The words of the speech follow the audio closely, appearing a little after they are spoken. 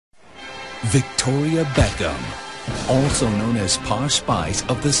Victoria Beckham, also known as Posh Spice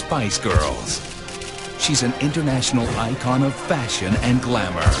of the Spice Girls. She's an international icon of fashion and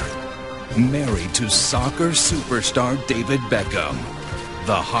glamour. Married to soccer superstar David Beckham,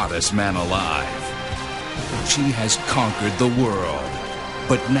 the hottest man alive. She has conquered the world,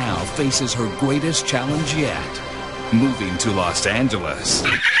 but now faces her greatest challenge yet, moving to Los Angeles.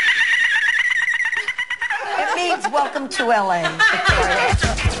 It means welcome to LA.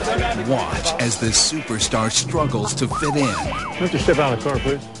 Watch as the superstar struggles to fit in. You have to step out of the car,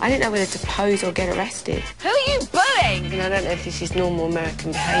 please. I didn't know whether to pose or get arrested. Who are you bullying? And I don't know if this is normal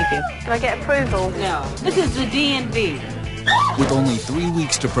American behaviour. Can I get approval? No. This is the DMV. With only 3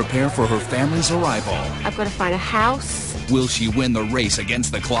 weeks to prepare for her family's arrival, I've got to find a house. will she win the race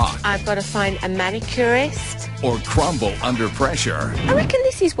against the clock I've got to find a manicurist. or crumble under pressure? I reckon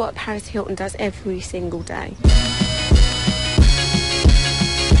this is what Paris Hilton does every single day.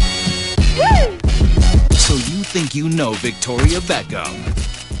 So you think you know Victoria Beckham?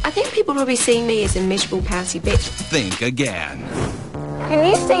 I think people probably see me as a miserable, pouty bitch. Think again. Can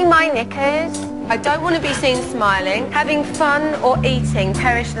you see my knickers? I don't want to be seen smiling, having fun or eating.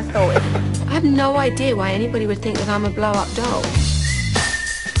 Perish the thought. I have no idea why anybody would think that I'm a blow-up doll.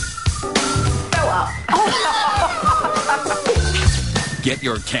 Get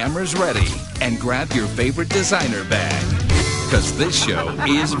your cameras ready and grab your favorite designer bag, because this show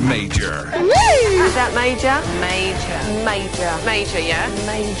is major. Is that major? Major. Major. Major, yeah?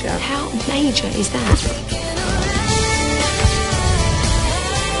 Major. How major is that?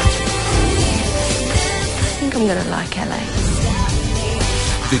 I think I'm gonna like LA.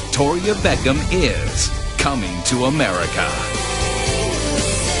 Victoria Beckham is coming to America.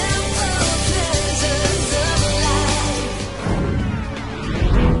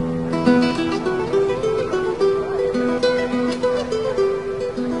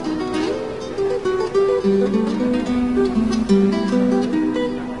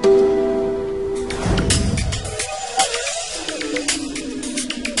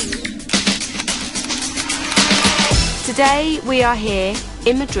 Today we are here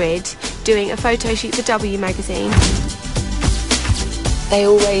in Madrid doing a photo shoot for W magazine. They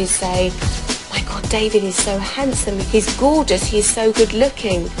always say, "My God, David is so handsome, he's gorgeous, he's so good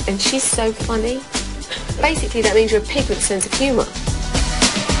looking, and she's so funny." Basically that means you're a pig with a sense of humour.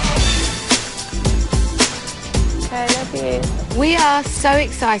 I love you. We are so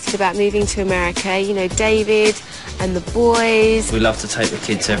excited about moving to America. You know, David and the boys. We love to take the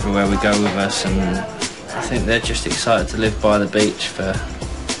kids everywhere we go with us, and I think they're just excited to live by the beach for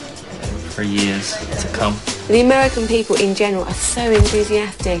years to come. The American people in general are so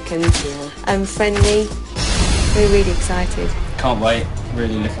enthusiastic and friendly. We're really excited. Can't wait,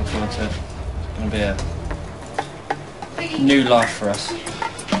 really looking forward to it. It's going to be a new life for us,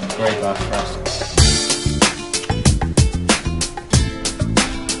 great life for us.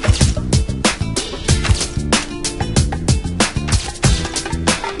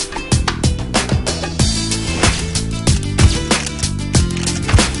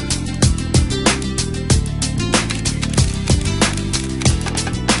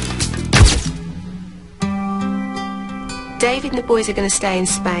 David and the boys are going to stay in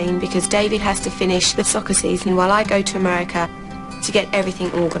Spain because David has to finish the soccer season while I go to America to get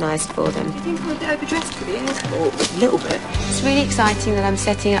everything organised for them. Do you think I'm a bit overdressed for being in sport? A little bit. It's really exciting that I'm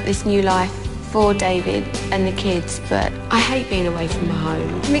setting up this new life for David and the kids, but I hate being away from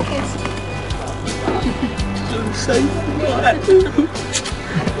home. Give me a kiss.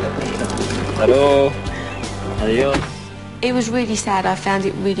 Hello. Adios. It was really sad. I found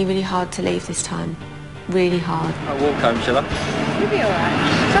it really, really hard to leave this time. Really hard. I'll walk home, shall I? You'll be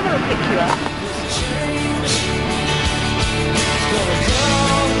alright. Someone will pick you up.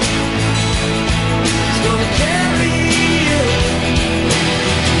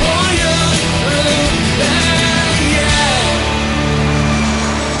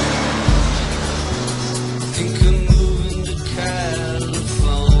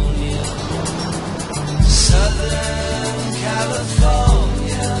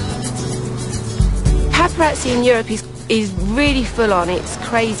 Paparazzi in Europe is really full on. It's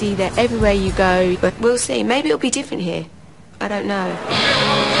crazy. They're everywhere you go. But we'll see. Maybe it'll be different here. I don't know. Oh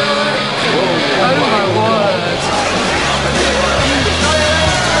my word.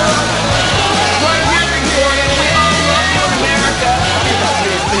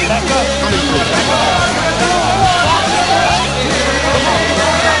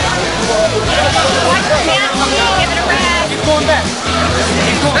 Keep going back.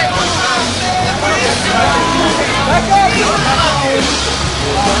 Keep going back.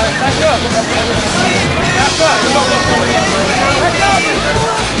 Back up! Back up! Back up! Back up!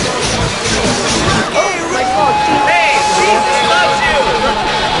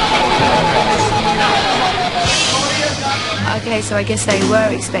 So I guess they were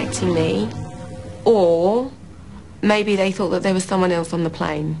expecting me, or maybe they thought that there was someone else on the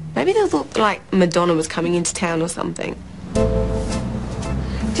plane. Maybe they thought, like, Madonna was coming into town or something.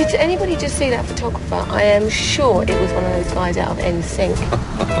 Did anybody just see that photographer? I am sure it was one of those guys out of NSYNC.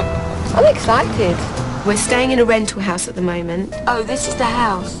 I'm excited. We're staying in a rental house at the moment. Oh, this is the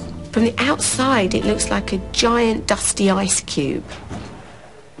house. From the outside, it looks like a giant dusty ice cube.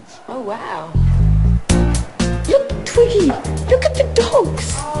 Oh, wow. Look, Twiggy, look at the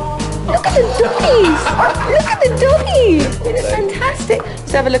dogs. Look at the doggies. Look at the doggies. It looks fantastic.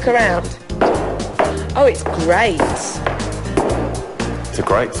 Let's have a look around. Oh, it's great. It's a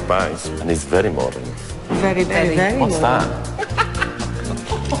great space and it's very modern. Very, very, very What's modern. that?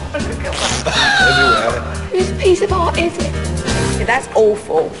 It's a piece of art, isn't it? Yeah, that's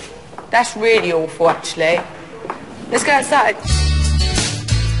awful. That's really awful, actually. Let's go outside.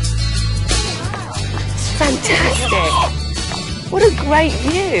 It's fantastic. What a great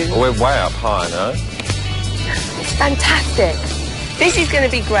view. We're way up high, no? It's fantastic. This is going to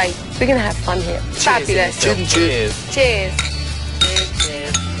be great. We're going to have fun here. Fabulous. Cheers. Cheers.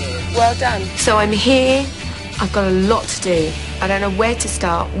 Well done. So I'm here. I've got a lot to do. I don't know where to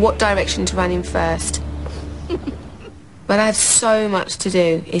start, what direction to run in first. But I have so much to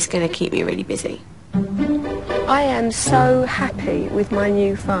do. It's going to keep me really busy. I am so happy with my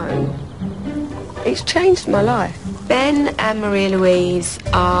new phone. It's changed my life. Ben and Maria Louise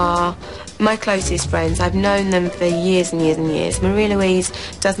are my closest friends. I've known them for years and years and years. Maria Louise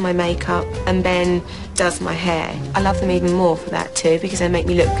does my makeup and Ben does my hair. I love them even more for that too, because they make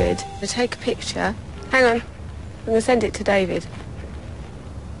me look good. To take a picture. Hang on. I'm going to send it to David.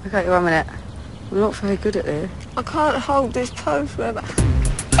 Okay, 1 minute. I'm not very good at this. I can't hold this pose forever.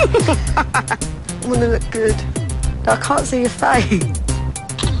 I want to look good. I can't see your face.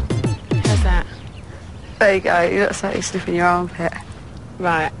 How's that? There you go. You look like you're sniffing your armpit.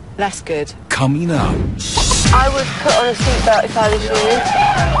 Right, that's good. Coming up. I would put on a seatbelt if I was you.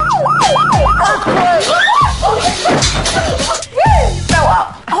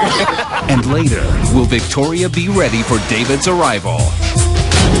 And later, will Victoria be ready for David's arrival?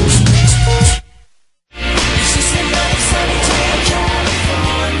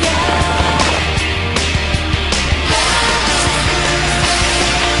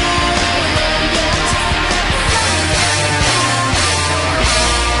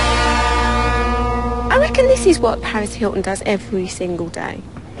 I reckon this is what Paris Hilton does every single day.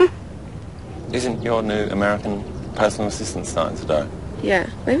 Isn't your new American personal assistant starting today? Yeah,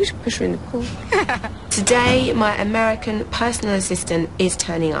 maybe we should push her in the pool. Today, my American personal assistant is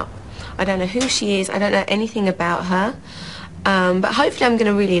turning up. I don't know who she is, I don't know anything about her, but hopefully I'm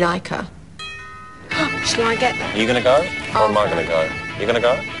going to really like her. Shall I get that? Are you going to go? Or am I going to go? You going to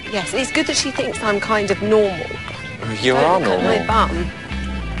go? Yes, it's good that she thinks I'm kind of normal. You are Don't look at normal. my bum.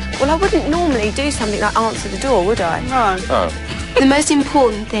 Well, I wouldn't normally do something like answer the door, would I? No. Oh. The most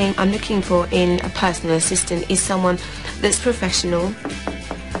important thing I'm looking for in a personal assistant is someone that's professional.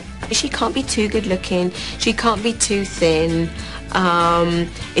 She can't be too good looking. She can't be too thin.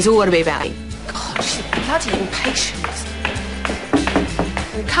 It's all got to be about me. God, she's bloody impatient.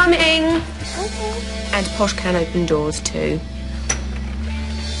 I'm coming. And Posh can open doors too.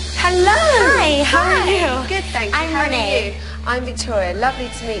 Hello. Hi, How are hi. you? Good, thank you. I'm How Renee. are you? I'm Victoria. Lovely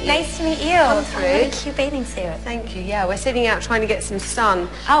to meet you. Nice to meet you. Come through. What a cute bathing suit. Thank you. Yeah, we're sitting out trying to get some sun.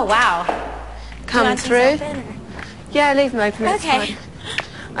 Oh, wow. Come Do you want some through. soap in, or- Yeah, leave them open. It's Okay.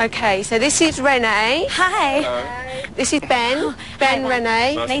 fine. Okay, so this is Renee. Hi. This is Ben. Ben, Ben.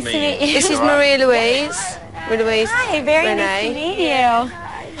 Renee. Nice to meet you. This is Maria Louise. Maria Louise. Hi, very Renee. nice to meet you.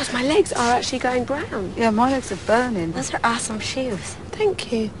 Gosh, my legs are actually going brown. Yeah, my legs are burning. Those are awesome shoes.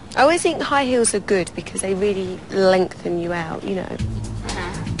 Thank you. I always think high heels are good because they really lengthen you out, you know.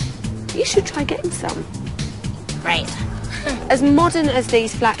 You should try getting some. Right. As modern as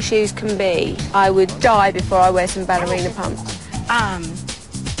these flat shoes can be, I would die before I wear some ballerina pumps.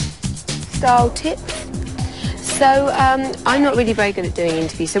 Style tips. So I'm not really very good at doing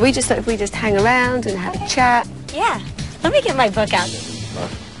interviews, so we just thought if we just hang around and have a chat. Yeah. Let me get my book out.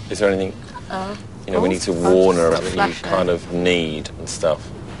 Is there anything, we need to warn her about that you kind of need and stuff?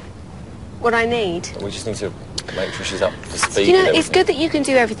 What I need. We just need to make sure she's up to speed. You know, with it's good that you can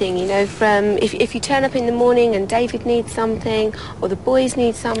do everything, you know, from if you turn up in the morning and David needs something, or the boys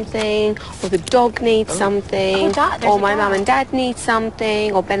need something, or the dog needs something, Oh, there's or a my dog. mum and dad need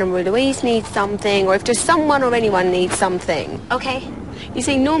something, or Ben and Marie Louise need something, or if just someone or anyone needs something. Okay. You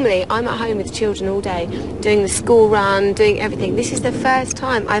see, normally I'm at home with the children all day, doing the school run, doing everything. This is the first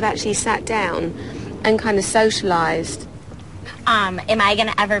time I've actually sat down and kind of socialised. Am I going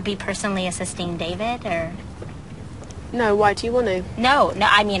to ever be personally assisting David, or? No, why do you want to? No,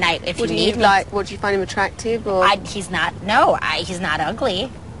 I mean, if What you do you need me, like? What do you find him attractive, or? he's not. No, he's not ugly.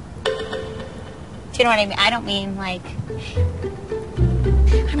 Do you know what I mean? I don't mean like.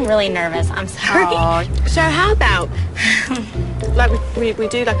 I'm really nervous. I'm sorry. Oh, so how about like we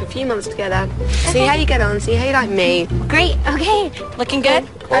do like a few months together, see how you get on, see how you like me. Great. Okay. Looking good.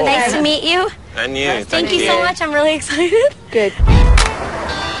 Cool. Nice to meet you. And you. Thank you so much. I'm really excited. Good.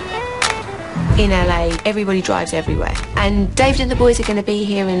 In LA, everybody drives everywhere. And David and the boys are going to be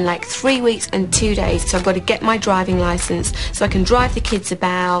here in like 3 weeks and 2 days. So I've got to get my driving license so I can drive the kids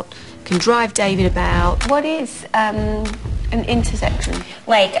about, can drive David about. What is an intersection?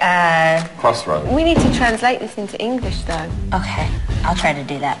 Like, Crossroad. We need to translate this into English though. okay. I'll try to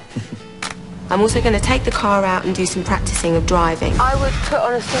do that. I'm also going to take the car out and do some practicing of driving. I would put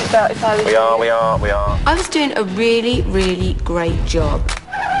on a seatbelt if I was... We are. I was doing a really, really great job.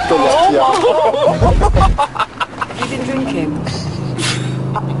 Have you been drinking?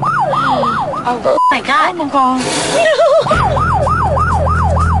 Oh my God. Oh my God.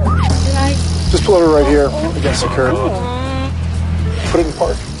 Just pull over right here against the curb. Put it in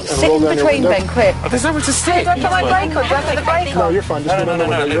park. And Sit roll in down your between, window. Ben, quick. Oh, there's nowhere to sit. Do I put my brake on? Do I put the brake No, on? you're fine. Just roll down the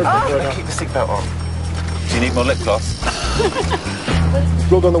window. You're okay right Keep the seatbelt on. Do you need more lip gloss? now.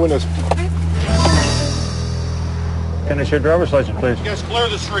 Roll down the windows. Finish your driver's license, please. Yes, clear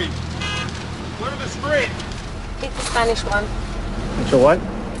the street. Clear the street. Keep the Spanish one. It's a what?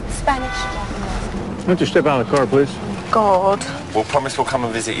 Spanish. Why don't you step out of the car, please? God. We'll promise we'll come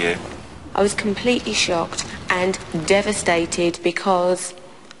and visit you. I was completely shocked and devastated because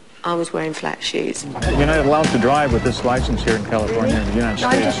I was wearing flat shoes. You're not allowed to drive with this license here in California, in the United No,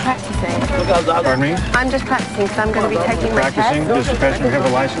 I'm just States. practicing. Pardon me? I'm just practicing because I'm going to be taking my Practicing? test. Does the passenger have a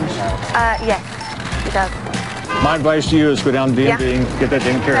license? Yes, it does. My advice to you is go down to DMV and get that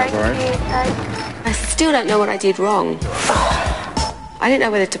taken care of, all right? I still don't know what I did wrong. I didn't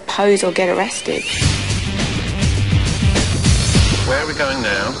know whether to pose or get arrested. Where are we going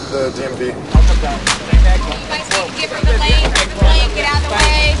now? The DMV.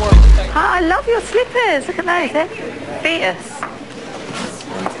 Hi, I love your slippers. Look at those. They're fetus.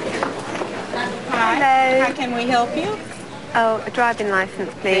 Hello. How can we help you? Oh, a driving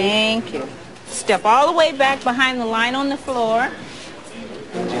license, please. Thank you. Step all the way back behind the line on the floor.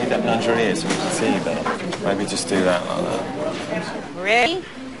 Do you need that nudge your ear so we can see you better? Maybe just do that like that. Ready?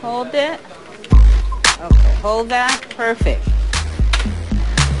 Hold it. Okay, hold that. Perfect.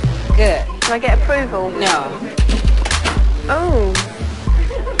 Good. Do I get approval? No. Oh.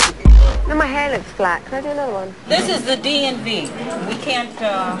 No, my hair looks flat. Can I do another one? This is the D&V. We can't,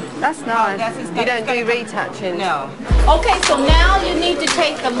 That's nice. you don't do retouching? No. Okay, so now you need to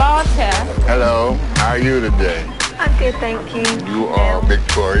take the law test. Hello, how are you today? I'm good, thank you. You are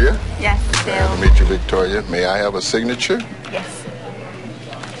Victoria. Yes, Nice still. to meet you, Victoria. May I have a signature? Yes.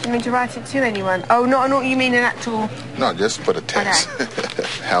 You mean to write it to anyone? Oh, not you mean an actual... No, just for the text.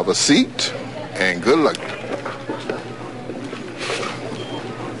 Have a seat and good luck.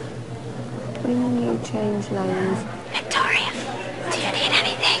 When you change lanes, Victoria, do you need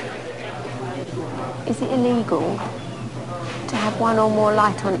anything? is it illegal to have one or more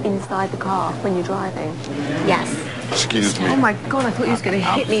light on inside the car when you're driving? Yes. Excuse me. Oh my God, I thought you was going to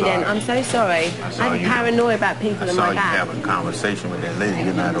hit me then. I'm so sorry. I'm paranoid about people in my back. a conversation with that lady.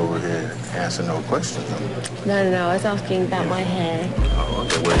 You're not over here answering no questions. No, I was asking about my hair. Oh,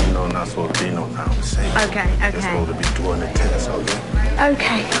 okay. Well, you know, not supposed to be no conversation. Okay. You're supposed to be doing the test, okay?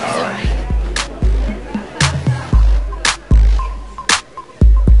 Okay, sorry.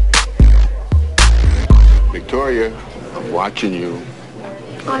 Victoria, I'm watching you.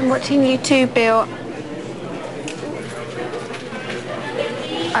 I'm watching you too, Bill.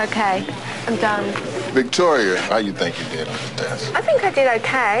 Okay, I'm done. Victoria, how you think you did on the test? I think I did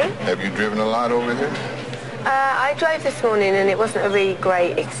okay. Have you driven a lot over here? I drove this morning and it wasn't a really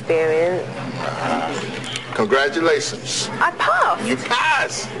great experience. Congratulations. I passed. You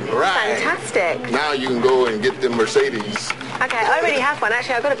passed. Right. Fantastic. Now you can go and get the Mercedes. Okay, I already have one.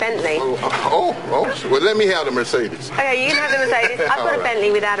 Actually, I've got a Bentley. Well, let me have the Mercedes. Okay, you can have the Mercedes. I've got All a right.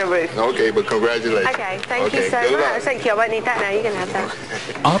 Bentley without a roof. Okay, but congratulations. Okay, thank you so good much. luck. Thank you. I won't need that now. You can have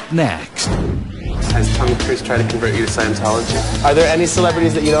that. Up next, Has Tom Cruise tried to convert you to Scientology? Are there any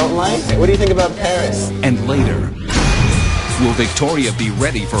celebrities that you don't like? What do you think about Paris? and later, will Victoria be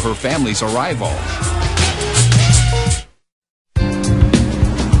ready for her family's arrival?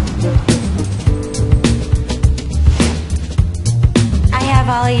 I have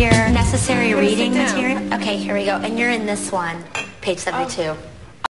all your necessary reading material. Okay, here we go. And you're in this one, page 72.